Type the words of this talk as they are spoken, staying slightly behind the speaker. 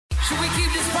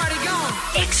keep this party going.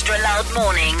 Extra Loud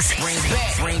Mornings.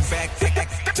 Bring back.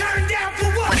 Turn down for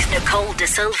what? With Nicole Da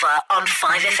Silva on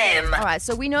 5FM. All right,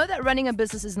 so we know that running a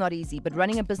business is not easy, but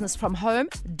running a business from home,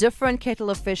 different kettle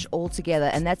of fish altogether.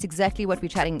 And that's exactly what we're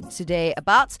chatting today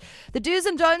about. The do's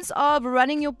and don'ts of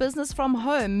running your business from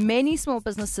home. Many small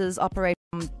businesses operate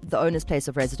from the owner's place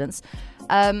of residence.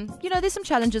 There's some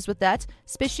challenges with that,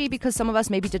 especially because some of us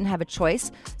maybe didn't have a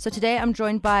choice. So today I'm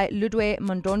joined by Ludwe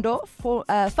Mandondo,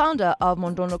 founder of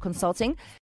Mandondo Consulting.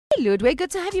 Hey, Ludwe, good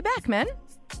to have you back, man.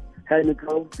 Hey,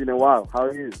 Nicole. It's been a while. How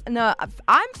are you? No,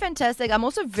 I'm fantastic. I'm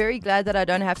also very glad that I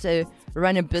don't have to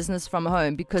run a business from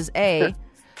home because, A,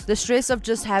 the stress of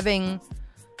just having,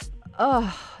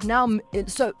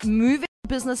 moving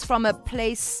business from a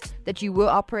place that you were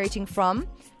operating from,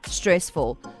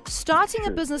 stressful. Starting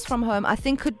a business from home, I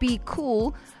think could be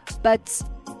cool, but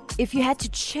if you had to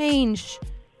change,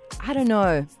 I don't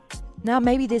know. Now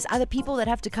maybe there's other people that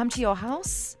have to come to your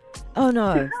house. Oh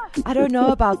no, I don't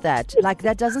know about that. Like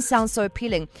that doesn't sound so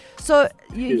appealing. So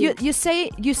you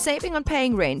say you're saving on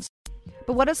paying rent,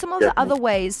 but what are some of the other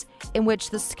ways in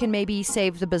which this can maybe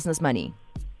save the business money?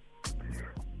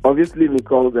 Obviously,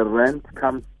 Nicole, the rent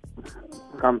comes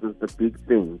as the big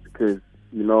thing because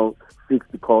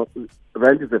fixed cost.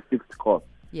 Rent is a fixed cost.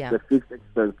 Yeah. The fixed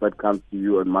expense that comes to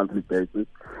you on a monthly basis.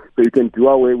 So you can do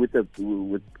away with a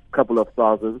couple of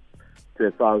thousands to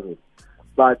 1,000,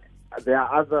 but there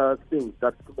are other things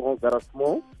that are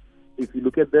small if you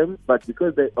look at them, but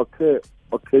because they occur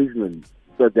occasionally,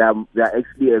 so they are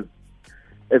actually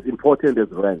as important as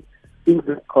rent. Things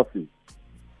like coffee.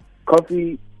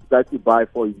 Coffee that you buy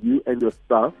for you and your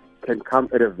staff can come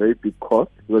at a very big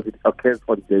cost because it occurs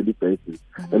on a daily basis,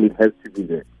 and it has to be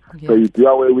there. Yeah. So you do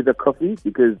away with the coffee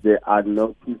because there are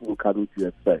no people coming to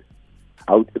your space.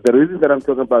 The reason that I'm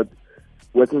talking about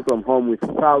working from home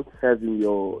without having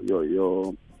your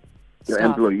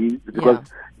employees, because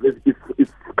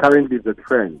it's currently the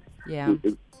trend. Yeah.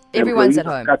 Everyone's at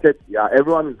home.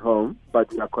 Everyone is home,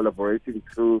 but we are collaborating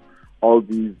through all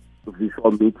these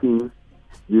visual meetings,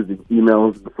 using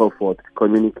emails and so forth to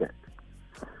communicate.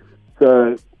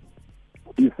 So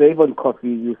you save on coffee,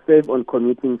 you save on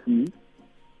commuting fees.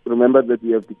 Remember that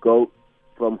you have to go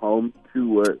from home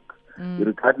to work.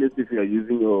 Regardless if you are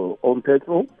using your own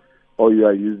petrol or you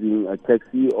are using a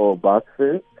taxi or bus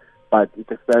fare, but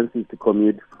it's expensive to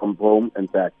commute from home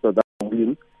and back. So that's a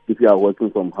win if you are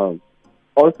working from home.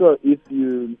 Also, if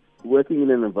you're working in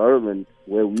an environment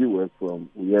where we work from,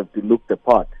 we have to look the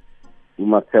part. We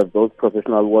must have those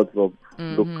professional wardrobe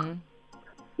look.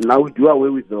 Now we do away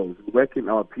with those. We work in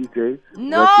our PJs.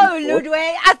 No,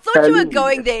 Ludwe, I thought you were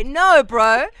going there. No,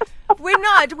 bro. We're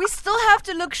not. We still have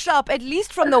to look sharp, at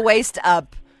least from the waist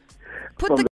up.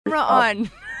 Put the camera on.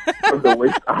 From the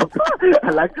waist up.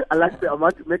 I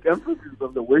want to make emphasis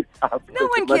on the waist up. No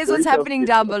one cares what's happening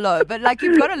down below, but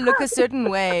you've got to look a certain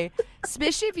way,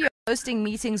 especially if you're hosting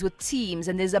meetings with teams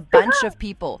and there's a bunch of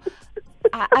people.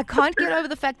 I can't get over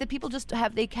the fact that people just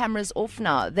have their cameras off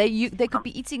now. They could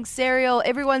be eating cereal.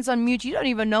 Everyone's on mute. You don't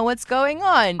even know what's going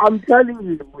on. I'm telling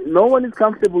you, no one is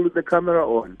comfortable with the camera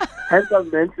on. Hence, I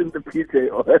mentioned the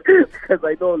PJ on because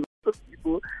I know a lot of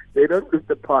people, they don't look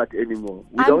the part anymore.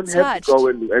 We don't have to go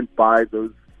and buy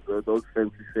those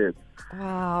fancy shirts.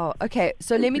 Wow. Okay,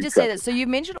 so let me just say that. So you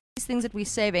mentioned all these things that we're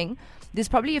saving. There's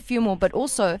probably a few more, but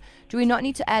also, do we not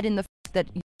need to add in the fact that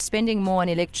spending more on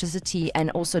electricity and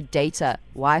also data,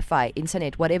 Wi-Fi,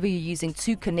 internet, whatever you're using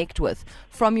to connect with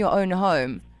from your own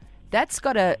home, that's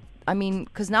got to,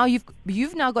 because now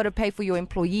you've now got to pay for your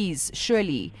employees,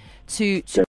 surely, to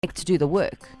do the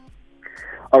work.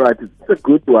 All right, it's a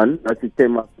good one that you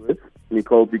came up with,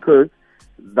 Nicole, because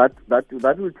that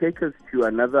will take us to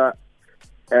another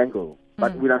angle,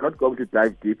 but we are not going to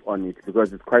dive deep on it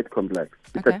because it's quite complex.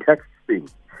 It's a tax thing.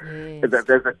 Yes.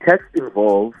 There's a tax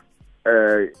involved.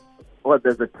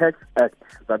 There's a tax act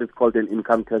that is called an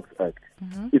income tax act.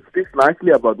 It speaks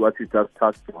nicely about what you just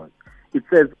touched on. It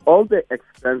says all the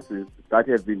expenses that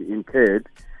have been incurred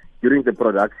during the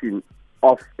production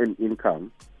of an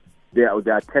income, they are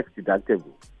tax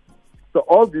deductible. So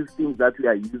all these things that we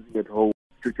are using at home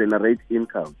to generate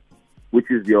income,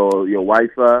 which is your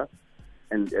Wi-Fi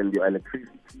and your electricity,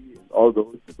 and all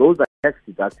those are tax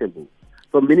deductible.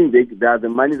 So meaning they are the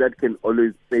money that can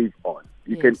always save on.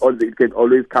 It can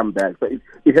always come back. So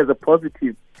it has a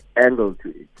positive angle to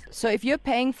it. So if you're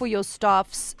paying for your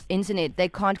staff's internet, they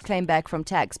can't claim back from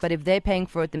tax. But if they're paying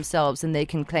for it themselves, then they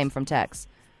can claim from tax.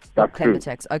 That's claim true. the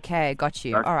tax. Okay, got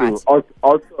you. That's all right.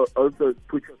 True. Also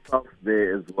put yourself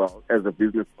there as well as a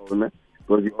business owner,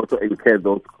 because you also incur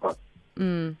those costs.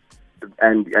 And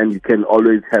you can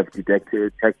always have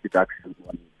deducted tax deductions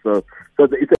on it. So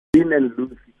it's a win and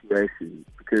lose situation,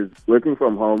 because working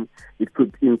from home, it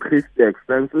could increase the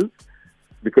expenses,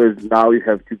 because now you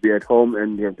have to be at home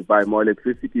and you have to buy more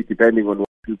electricity depending on what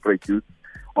you produce,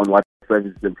 on what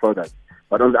services and products.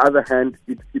 But on the other hand,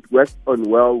 it works on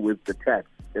well with the tax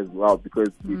as well, because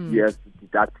you have to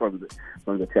deduct from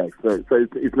the tax. So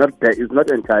it's not bad. It's not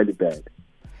entirely bad.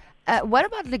 What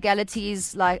about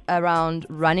legalities like around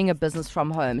running a business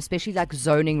from home, especially like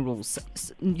zoning rules?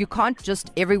 You can't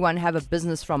just everyone have a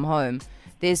business from home.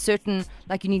 There's certain,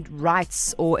 like, you need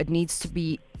rights, or it needs to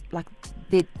be like,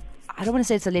 I don't want to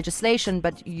say it's a legislation,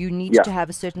 but you need to have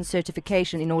a certain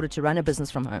certification in order to run a business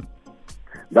from home.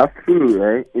 That's true,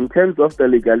 right? In terms of the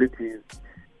legalities,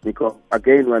 because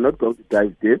again, we're not going to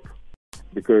dive deep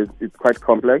because it's quite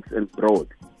complex and broad.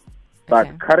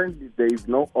 But currently, there is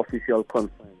no official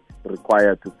consent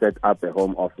required to set up a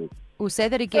home office. We'll say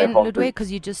that again, Ludwe,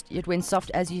 because it went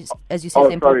soft as you said the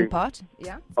important part.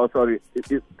 Yeah. Oh, sorry.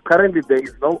 Currently, there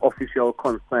is no official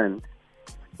consent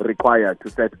required to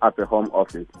set up a home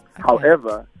office. Okay.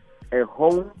 However, a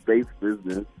home-based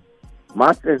business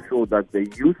must ensure that the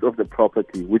use of the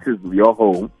property, which is your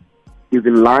home, is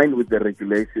in line with the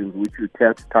regulations which you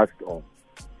touched on.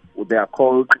 They are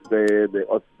called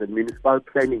the municipal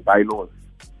planning bylaws.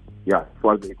 Yeah, that's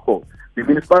what they call. The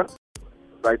municipal,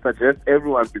 I suggest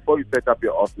everyone, before you set up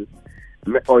your office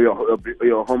or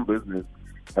your home business,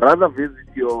 rather visit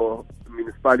your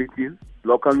municipalities,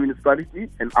 local municipality,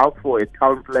 and ask for a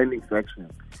town planning section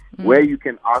where you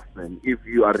can ask them if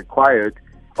you are required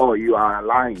or you are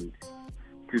aligned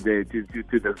to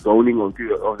the zoning of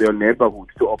your neighborhood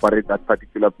to operate that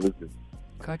particular business.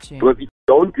 Gotcha. Because if you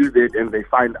don't do that and they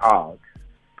find out,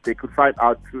 they could find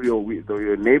out through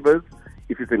your neighbors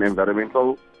if it's an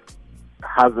environmental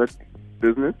hazard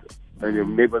business, and your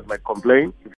neighbors might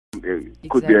complain. It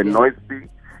could be a noise thing,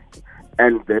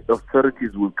 and the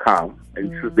authorities will come.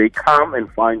 And should they come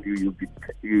and find you,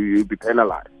 you'll be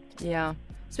penalized. Yeah.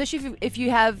 Especially if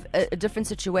you have a different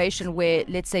situation where,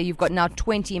 let's say, you've got now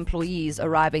 20 employees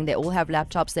arriving. They all have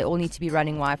laptops. They all need to be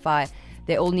running Wi-Fi.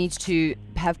 They all need to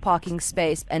have parking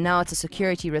space. And now it's a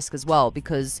security risk as well,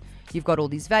 because you've got all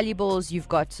these valuables, you've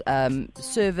got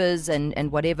servers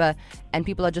and whatever, and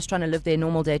people are just trying to live their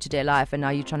normal day-to-day life, and now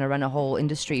you're trying to run a whole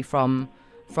industry from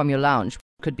your lounge.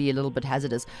 Could be a little bit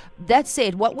hazardous. That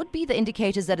said, what would be the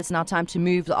indicators that it's now time to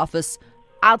move the office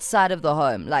outside of the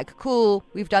home? Like, cool,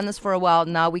 we've done this for a while,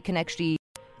 now we can actually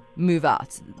move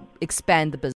out,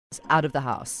 expand the business out of the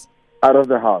house. Out of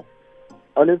the house.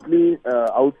 Honestly,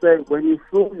 I would say when you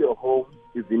feel your home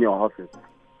is in your office.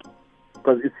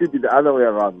 Because it should be the other way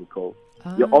around, Nicole.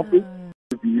 Your office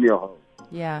should be in your home.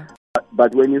 Yeah.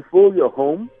 But when you feel your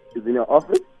home is in your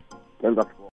office, then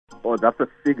that's a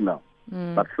signal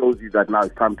that shows you that now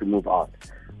it's time to move out.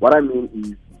 What I mean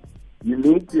is, you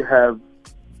need to have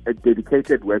a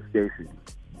dedicated workstation.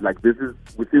 Like, this is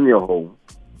within your home.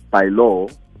 By law,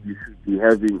 you should be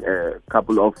having a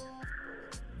couple of,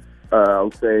 I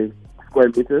would say, square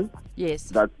meters. Yes.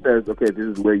 That says, okay, this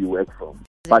is where you work from.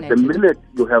 But the minute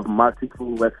you have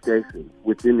multiple workstations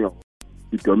within your home,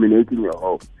 you're dominating your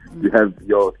home. You have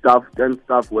your 10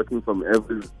 staff working from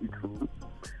each room.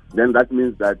 Then that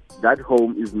means that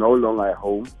home is no longer a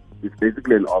home. It's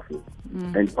basically an office.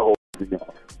 And your home is in your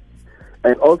office.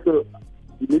 And also,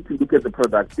 you need to look at the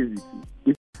productivity.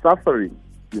 If you're suffering,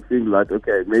 you think like,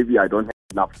 okay, maybe I don't have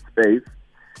enough space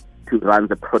to run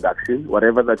the production,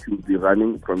 whatever that you'll be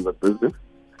running from the business.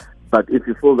 But if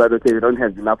you feel that, okay, you don't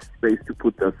have enough space to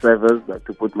put the servers,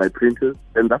 to put my printers,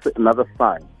 then that's another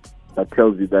sign that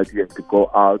tells you that you have to go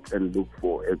out and look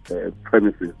for a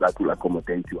premises that will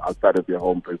accommodate you outside of your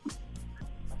home business.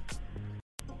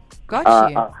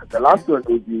 Got you. The last one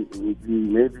would be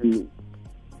maybe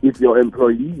if your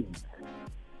employees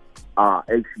are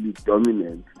actually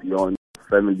dominant beyond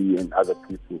family and other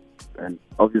people, and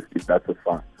obviously that's a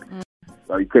sign.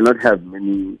 So you cannot have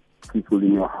many people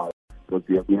in your house, because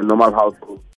your normal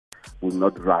household will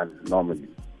not run normally.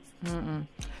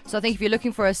 So I think if you're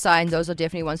looking for a sign, those are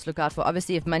definitely ones to look out for.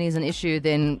 Obviously, if money is an issue,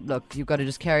 then look, you've got to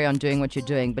just carry on doing what you're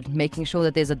doing. But making sure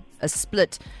that there's a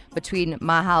split between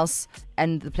my house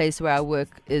and the place where I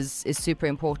work is super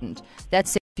important. That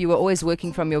said, if you were always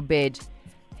working from your bed,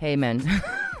 hey man,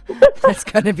 that's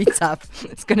going to be tough.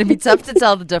 It's going to be tough to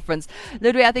tell the difference.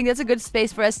 Ludwe, I think that's a good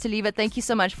space for us to leave it. Thank you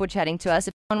so much for chatting to us.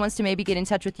 If anyone wants to maybe get in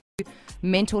touch with you,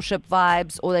 mentorship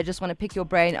vibes, or they just want to pick your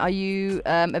brain, are you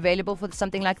available for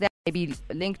something like that? Maybe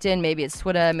LinkedIn, maybe it's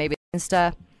Twitter, maybe it's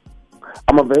Insta.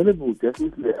 I'm available,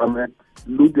 definitely. I'm at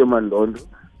Ludwe Mandondo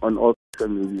on all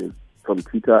social media, from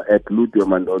Twitter at Ludwe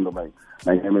Mandondo, my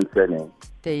name and surname.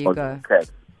 There you go.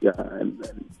 Yeah, and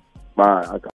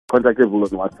my contactable on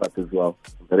WhatsApp as well.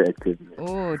 I'm very active.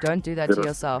 Oh, don't do that to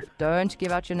yourself. Don't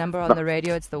give out your number on the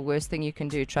radio. It's the worst thing you can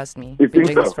do. Trust me. You Been think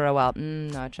doing this so? for a while.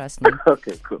 No, trust me.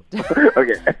 Okay, cool.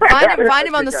 Okay. Find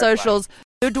him on the socials.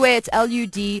 Ludwe, it's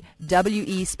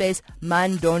Ludwe space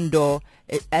Mandondo,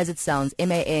 as it sounds,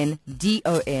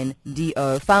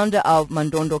 Mandondo, founder of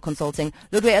Mandondo Consulting.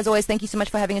 Ludwe, as always, thank you so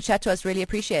much for having a chat to us. Really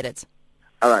appreciate it.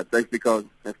 All right, thanks, Nicole.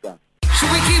 Next time.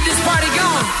 Should we keep this party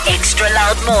going? Extra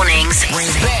Loud Mornings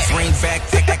Bring back.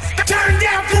 Turn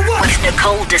down for what? with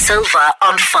Nicole Da Silva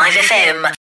on 5FM.